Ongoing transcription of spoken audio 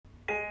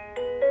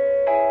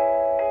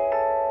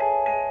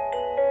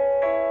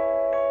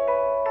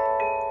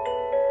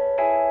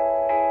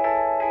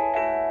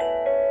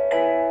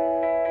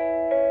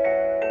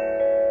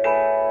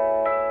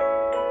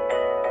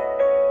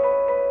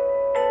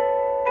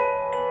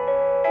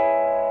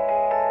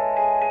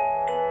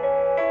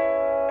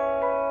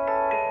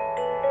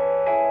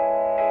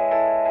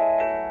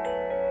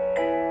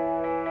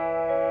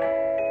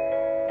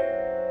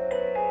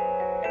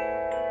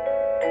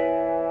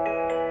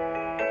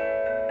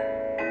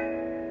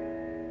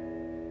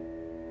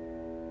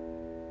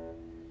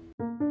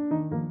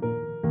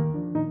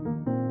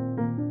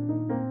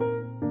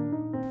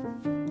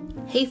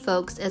Hey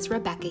folks, it's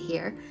Rebecca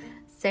here.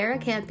 Sarah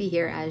can't be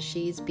here as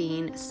she's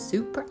being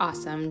super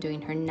awesome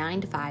doing her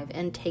 9 to 5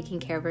 and taking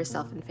care of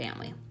herself and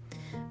family.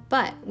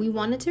 But we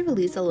wanted to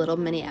release a little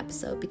mini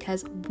episode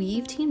because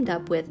we've teamed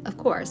up with, of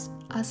course,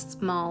 a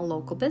small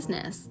local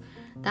business.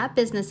 That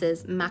business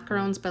is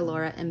Macarons by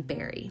Laura and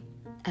Barry.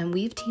 And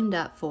we've teamed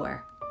up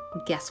for,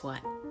 guess what?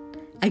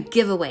 A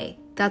giveaway.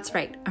 That's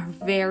right, our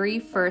very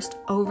first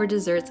Over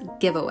Desserts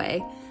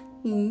giveaway.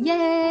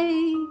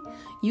 Yay!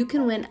 You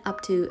can win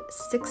up to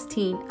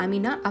 16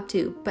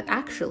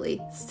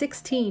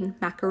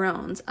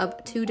 macarons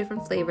of 2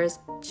 different flavors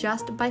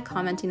just by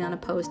commenting on a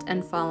post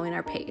and following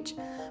our page.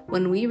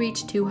 When we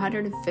reach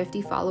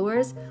 250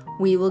 followers,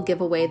 we will give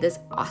away this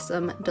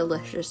awesome,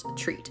 delicious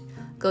treat.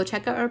 Go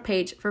check out our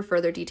page for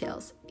further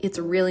details. It's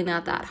really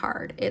not that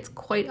hard. It's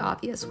quite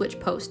obvious which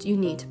post you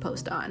need to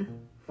post on.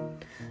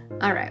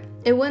 Alright,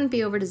 it wouldn't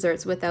be Over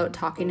Desserts without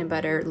talking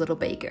about our little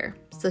baker.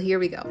 So here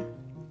we go.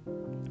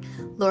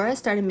 Laura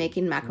started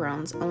making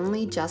macarons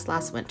only just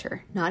last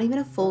winter, not even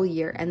a full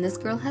year, and this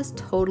girl has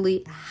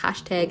totally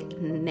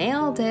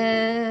 #nailed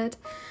it.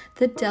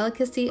 The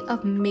delicacy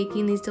of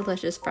making these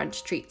delicious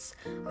French treats.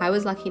 I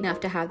was lucky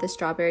enough to have the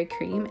strawberry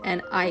cream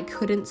and I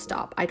couldn't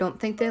stop. I don't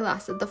think they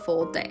lasted the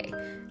full day.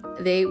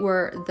 They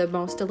were the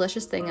most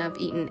delicious thing I've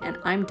eaten, and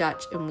I'm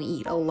Dutch and we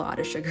eat a lot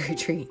of sugary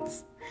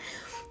treats.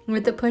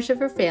 With the push of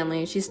her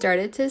family, she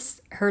started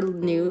her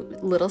new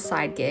little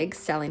side gig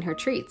selling her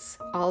treats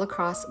all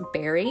across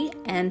Barrie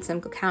and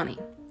Simcoe County.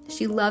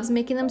 She loves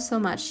making them so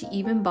much she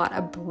even bought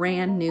a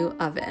brand new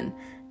oven.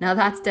 Now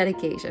that's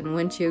dedication,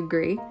 wouldn't you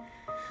agree?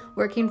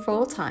 Working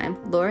full-time,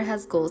 Laura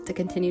has goals to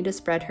continue to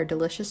spread her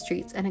delicious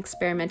treats and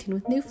experimenting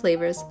with new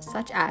flavors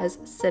such as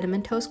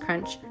Cinnamon Toast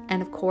Crunch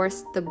and, of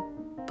course, the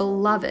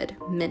beloved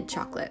mint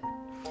chocolate.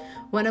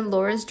 One of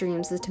Laura's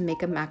dreams is to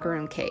make a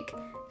macaron cake,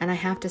 and I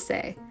have to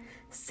say,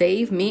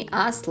 save me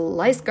a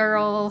slice,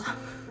 girl.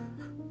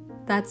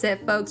 That's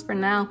it, folks, for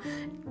now.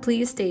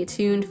 Please stay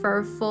tuned for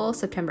our full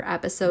September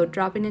episode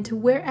dropping into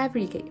wherever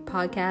you get your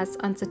podcasts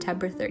on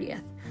September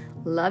 30th.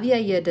 Love ya,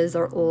 you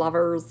dessert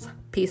lovers.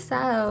 Peace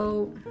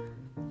out.